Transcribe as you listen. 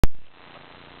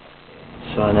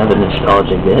So another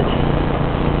nostalgia bit.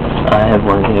 I have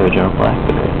one of the original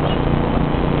Blackberrys.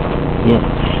 Yes,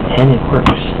 and it works.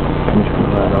 Let me turn the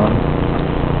light on.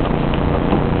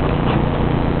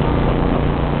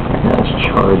 Now it's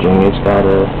charging. It's got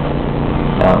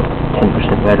about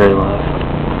 10% battery left.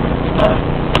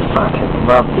 I can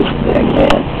rub this thing,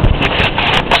 man.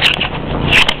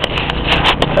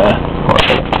 Hold on a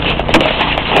second.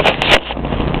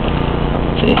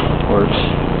 See, it works.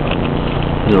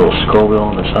 There's a little scroll wheel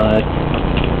on the side.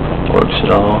 Works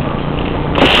at all.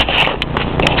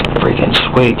 Everything's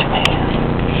sweet, man.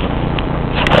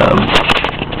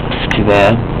 Too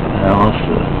bad. I lost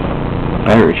the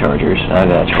battery chargers. I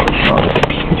gotta charge it on the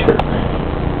computer.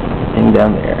 Thing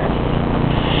down there.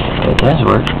 It does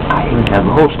work. I even have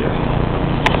a holster.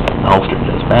 The holster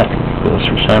does battery because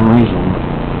for some reason,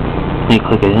 when you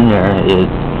click it in there, it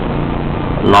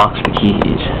locks the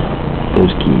keys.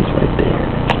 Those keys right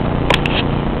there.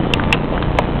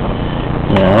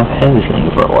 Yeah, I've had this thing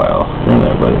for a while. I think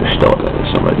my brother stole it out of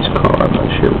somebody's car. I'm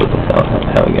not sure what the hell,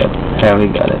 how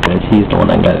he got it, but he's the one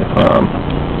I got it from.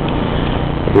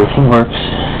 Everything works.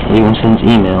 It even sends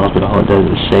emails, but all it does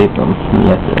is save them. You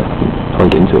have to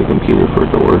plug it into a computer for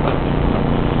it to work.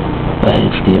 But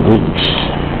it's the release.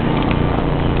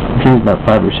 I think it's about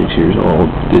 5 or 6 years old.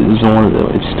 It's one of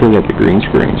the. It's still got the green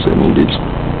screen, so I mean it's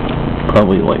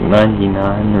probably like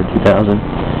 99 or 2000.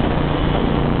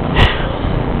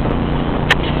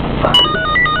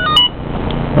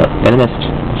 Got a message.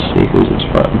 Let's see who it's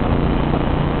from.